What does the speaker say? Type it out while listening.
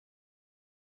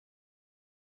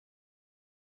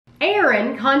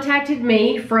Erin contacted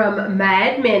me from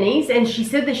Mad Minis, and she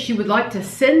said that she would like to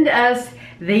send us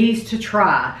these to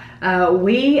try.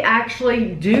 We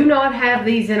actually do not have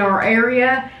these in our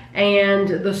area, and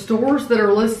the stores that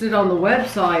are listed on the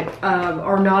website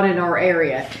are not in our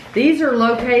area. These are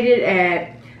located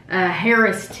at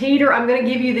Harris Teeter. I'm going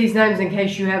to give you these names in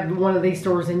case you have one of these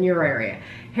stores in your area.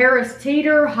 Harris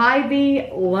Teeter, Hy-Vee,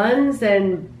 Lunds,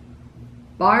 and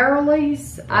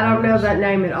Byerly's. I don't know that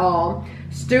name at all.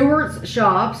 Stewart's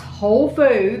Shops, Whole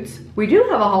Foods. We do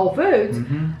have a Whole Foods.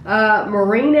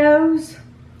 Marinos,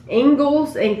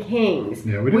 Ingles, and Kings.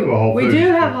 Yeah, we do have a Whole Foods. We do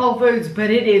have Whole Foods,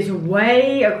 but it is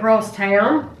way across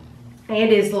town.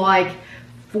 It is like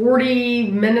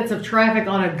 40 minutes of traffic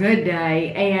on a good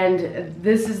day, and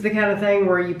this is the kind of thing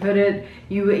where you put it,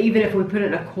 even if we put it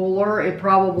in a cooler, it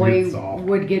probably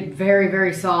would get very,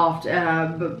 very soft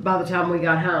by the time we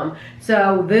got home.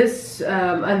 So this,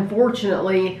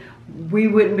 unfortunately, we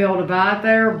wouldn't be able to buy it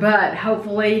there, but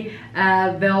hopefully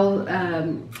they'll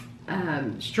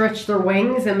stretch their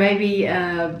wings and maybe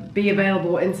be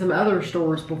available in some other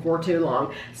stores before too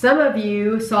long. Some of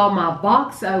you saw my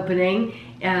box opening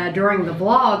during the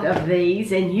vlog of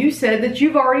these, and you said that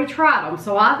you've already tried them,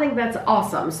 so I think that's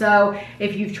awesome. So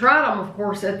if you've tried them, of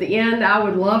course, at the end, I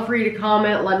would love for you to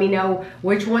comment. Let me know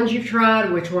which ones you've tried,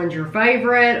 which one's your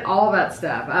favorite, all that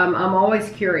stuff. I'm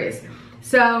always curious.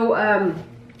 So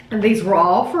these were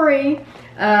all free.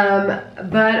 But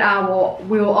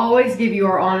we will always give you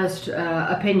our honest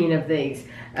opinion of these.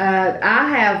 I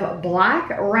have black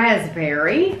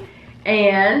raspberry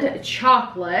and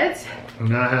chocolate.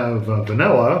 And I have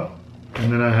vanilla,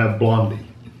 and then I have blondie.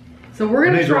 So we're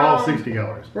gonna these are all 60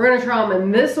 calories. We're gonna try them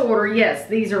in this order. Yes,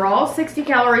 these are all 60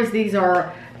 calories.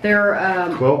 They're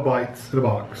 12 bites in a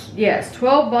box. Yes,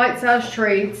 12 bite-sized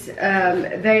treats.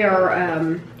 They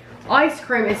are ice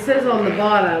cream. It says on the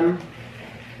bottom.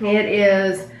 It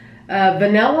is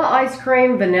vanilla ice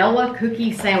cream, vanilla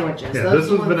cookie sandwiches. Yeah,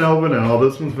 this one's vanilla.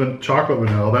 This one's chocolate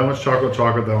vanilla. That one's chocolate,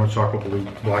 that one's chocolate blue,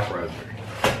 black raspberry.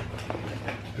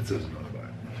 It says another bite.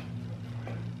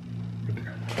 Right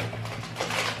there.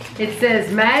 It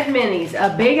says Mad Minis,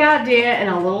 a big idea and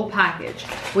a little package.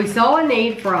 We saw a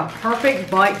need for a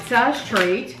perfect bite-sized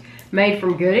treat made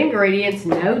from good ingredients,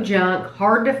 no junk,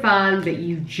 hard to find, but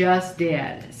you just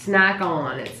did. Snack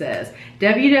on, it says.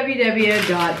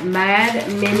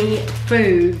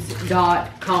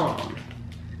 www.madminifoods.com.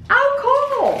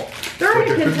 Oh, cool. They're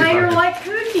in a container like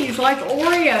cookies, like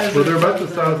Oreos. Well, they're about the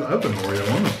size of an Oreo,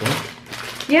 honestly.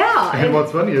 Yeah. And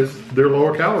what's funny is they're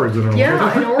lower calories than an Oreo.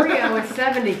 Yeah, an Oreo is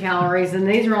 70 calories, and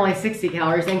these are only 60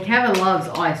 calories. And Kevin loves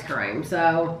ice cream,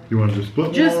 so. You want to just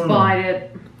split just one? bite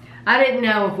it. I didn't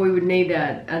know if we would need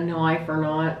a knife or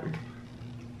not.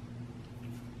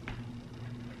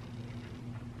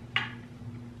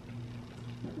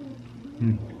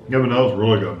 Yeah, vanilla's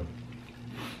really good.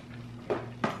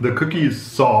 The cookie is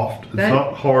soft. It's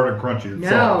not hard and crunchy. It's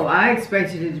soft. I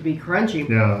expected it to be crunchy.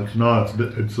 Yeah, it's not.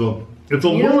 It's a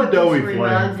little doughy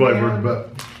flavored, but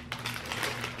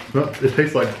it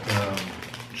tastes like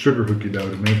sugar cookie dough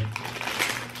to me.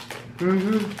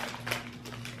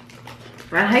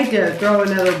 I hate to throw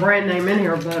another brand name in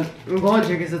here, but I'm going to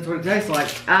because that's what it tastes like.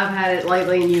 I've had it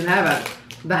lately and you haven't.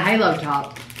 The Halo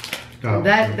Top. Oh,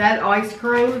 that ice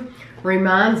cream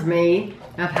reminds me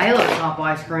of Halo Top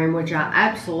ice cream, which I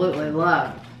absolutely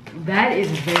love. That is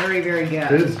very, very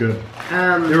good. It is good.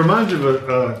 It reminds you of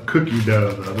a cookie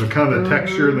dough, though. The kind of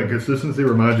texture and the consistency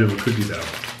reminds you of a cookie dough.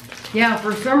 Yeah,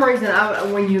 for some reason,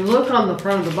 when you look on the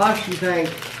front of the box, you think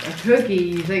a cookie,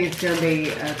 you think it's going to be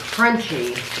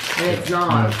crunchy, and it's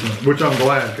not. Which I'm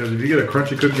glad, because if you get a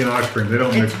crunchy cookie and ice cream, they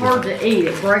don't mix. It's hard to eat.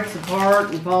 It breaks apart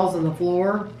and falls on the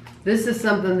floor. This is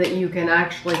something that you can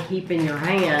actually keep in your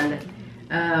hand,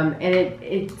 and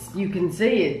you can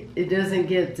see it doesn't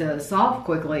get soft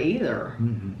quickly either.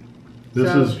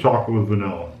 This is chocolate with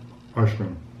vanilla ice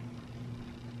cream.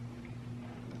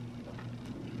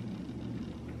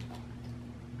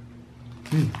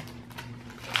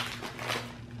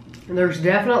 And there's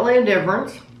definitely a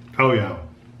difference. Oh yeah,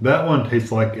 that one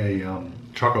tastes like a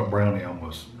chocolate brownie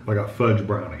almost, like a fudge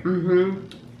brownie.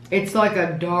 It's like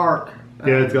a dark.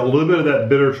 Yeah, it's got a little bit of that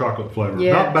bitter chocolate flavor.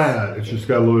 Yes. Not bad. It's just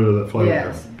got a little bit of that flavor.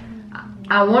 Yes.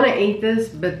 I want to eat this,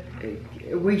 but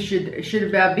we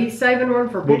should I be saving one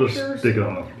for pictures? We'll just stick it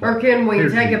on. Or can we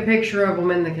take a picture of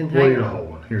them in the container? We'll eat a whole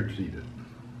one. Here, just eat it.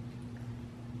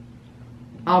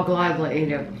 I'll gladly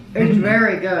eat it. It's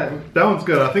very good. That one's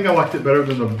good. I think I liked it better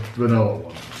than the vanilla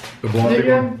one. The blondie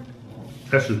one.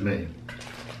 That's just me.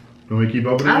 Can we keep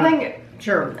opening it?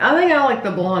 Sure. I think I like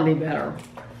the blondie better.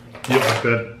 You like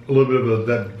that, a little bit of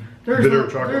that There's bitter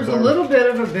a, chocolate. there's a sour. little bit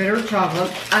of a bitter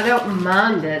chocolate. I don't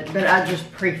mind it, but I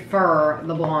just prefer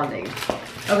the Blondie.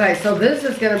 Okay, so this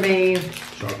is going to be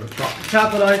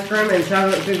chocolate ice cream and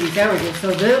chocolate cookie sandwiches.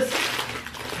 So this,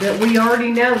 that we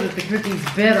already know that the cookie's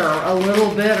bitter, a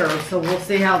little bitter. So we'll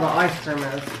see how the ice cream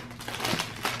is.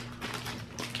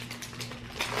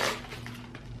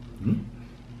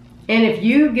 And if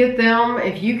you get them,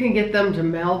 if you can get them to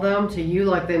meld them to you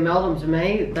like they meld them to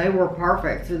me, they were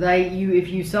perfect. So if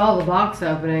you saw the box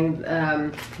opening,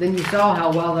 then you saw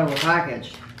how well they were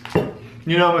packaged.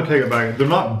 You know, I'm gonna take it back. They're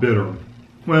not bitter.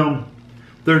 Well,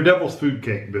 they're Devil's Food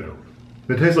Cake bitter.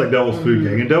 They taste like Devil's Food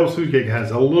Cake, and Devil's Food Cake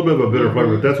has a little bit of a bitter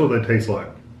flavor. That's what they taste like.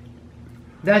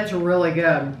 That's really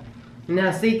good.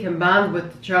 Now, see, combined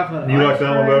with the chocolate You ice like that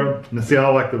one cream, better? Now, see, I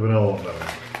like the vanilla one better.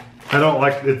 I don't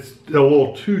like, it's a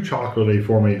little too chocolatey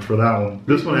for me for that one.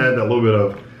 This one had that little bit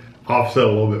of offset a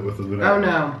little bit with the vanilla. Oh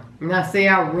no. Now see,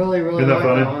 I really Isn't like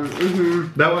that that funny?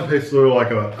 one. That one tastes a little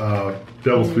like a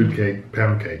Devil's Food Cake,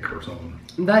 pound cake or something.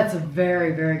 That's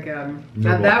very, very good.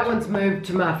 No Now that balls. one's moved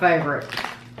to my favorite.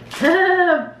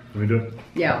 Let me do it.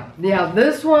 Yeah,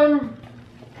 this one,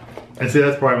 And see,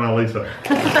 that's probably my least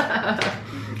favorite.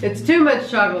 it's too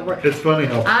much chocolate. It's funny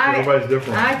how everybody's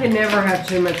different. I can never have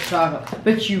too much chocolate,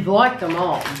 but you've liked them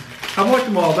all. I've liked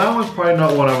them all. That one's probably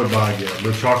not one I would buy again.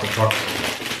 The chocolate.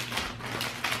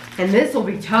 And this will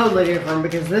be totally different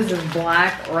because this is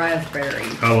black raspberry.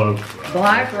 I love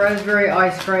Black raspberry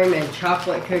ice cream and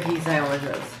chocolate cookie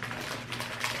sandwiches.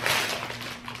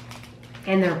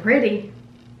 And they're pretty.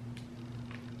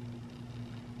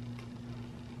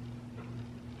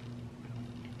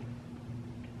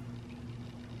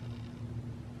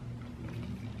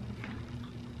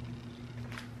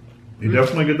 You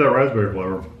definitely get that raspberry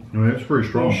flavor. I mean, it's pretty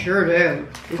strong. You sure do.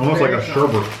 It's Almost like very a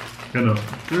strong. sherbet. You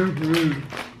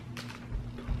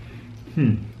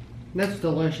know. That's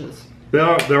delicious.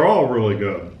 They're all really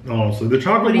good, honestly. The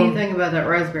chocolate What do you one, think about that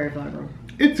raspberry flavor?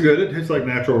 it's good. It tastes like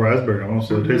natural raspberry,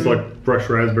 honestly. It tastes like fresh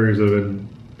raspberries that have been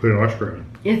put in ice cream.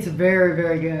 It's very,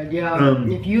 very good. Yeah.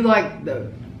 If you like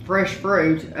the fresh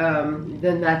fruit,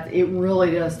 then it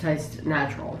really does taste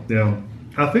natural. Yeah.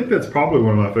 I think that's probably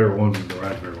one of my favorite ones is the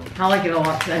raspberry one. I like it a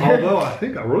lot too. Although I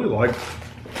think I really like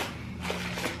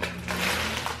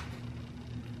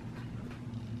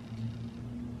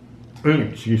I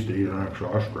think it's used to eating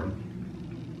actual ice cream.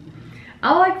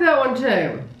 I like that one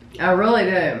too. I really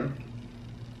do.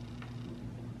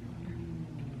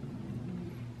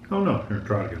 Oh no, here,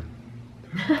 try it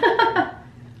again.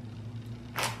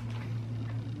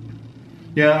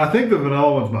 Yeah, I think the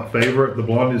vanilla one's my favorite. The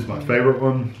blondie is my favorite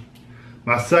one.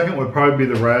 My second would probably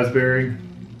be the raspberry.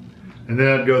 And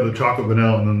then I'd go the chocolate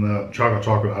vanilla, and then the chocolate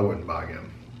I wouldn't buy again.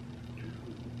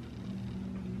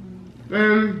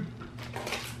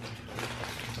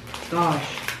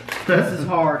 Gosh, this is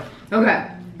hard. Okay,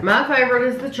 my favorite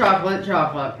is the chocolate.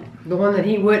 The one that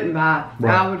he wouldn't buy.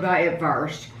 Right. I would buy it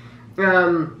first.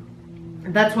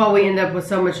 That's why we end up with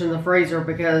so much in the freezer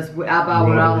because I buy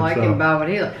what I like and buy what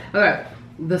he likes. Okay,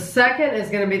 the second is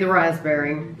going to be the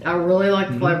raspberry. I really like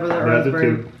the flavor of that Yeah, I do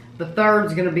raspberry. too. The third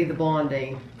is going to be the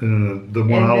blondie. And the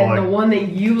one And I then like. the one that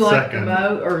you like the second.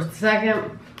 most, or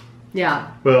second,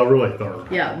 yeah. Well, really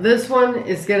third. Yeah, this one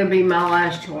is going to be my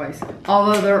last choice.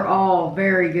 Although they're all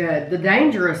very good. The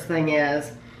dangerous thing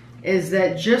is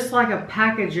that just like a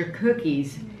package of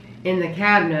cookies in the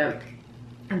cabinet,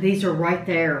 these are right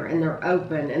there and they're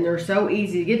open and they're so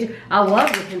easy to get to. I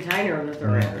love the container that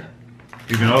they're in.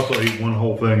 You can also eat one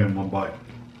whole thing in one bite.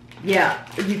 Yeah,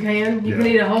 you can. You Yeah. can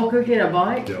eat a whole cookie in a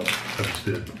bite. Yeah, I just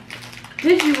did.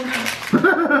 Did you?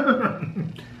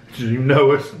 Did you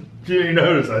notice? Did you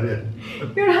notice I did?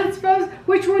 You're not supposed.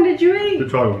 Which one did you The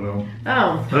eat? chocolate vanilla.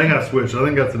 Oh. I think I switched. I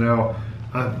think that's now.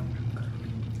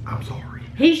 I'm sorry.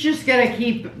 He's just gonna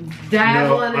keep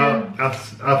dabbling in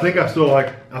I think I still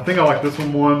like. I think I like this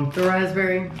one. the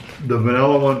raspberry. The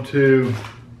vanilla one 2,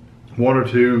 1 or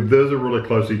 2. Those are really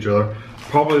close to each other.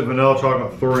 Probably the vanilla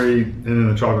chocolate 3, and then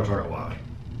the chocolate light.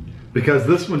 Because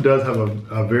this one does have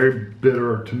a very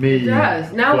bitter, to me. It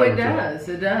does. No, it flavor to does.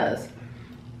 It does.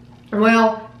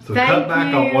 Well, So thank cut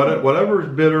back you. on whatever is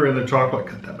bitter in the chocolate.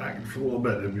 Cut that back just a little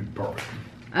bit. It'd be perfect.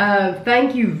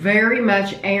 Thank you very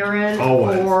much, Aaron,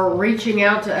 Always. for reaching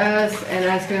out to us and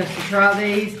asking us to try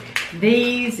these.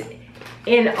 These,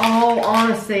 in all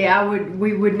honesty,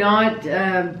 we would not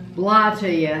lie to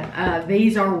you.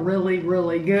 These are really,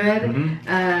 really good.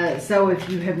 So if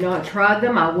you have not tried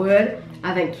them, I would.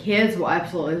 I think kids will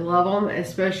absolutely love them,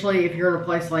 especially if you're in a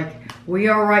place like we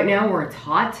are right now where it's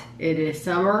hot. It is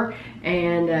summer,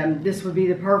 and this would be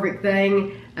the perfect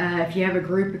thing If you have a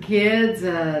group of kids,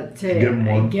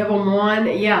 to give them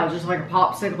one. Yeah, just like a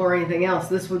popsicle or anything else,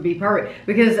 this would be perfect.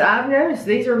 Because I've noticed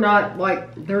these are not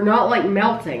like, they're not like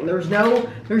melting. There's no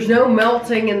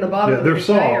melting in the bottom of the they're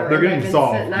soft. They're getting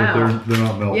soft, but they're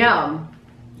not melting. Yeah,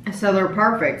 so they're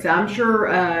perfect. I'm sure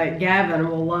Gavin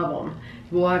will love them.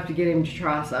 We'll have to get him to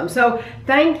try some. So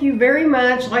thank you very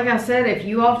much. Like I said, if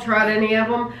you all tried any of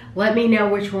them, let me know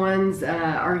which ones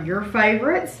are your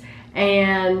favorites.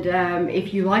 And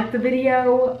if you like the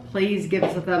video, please give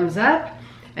us a thumbs up.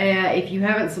 If you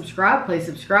haven't subscribed, please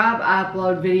subscribe. I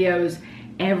upload videos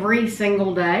every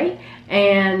single day.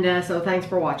 And so thanks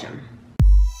for watching.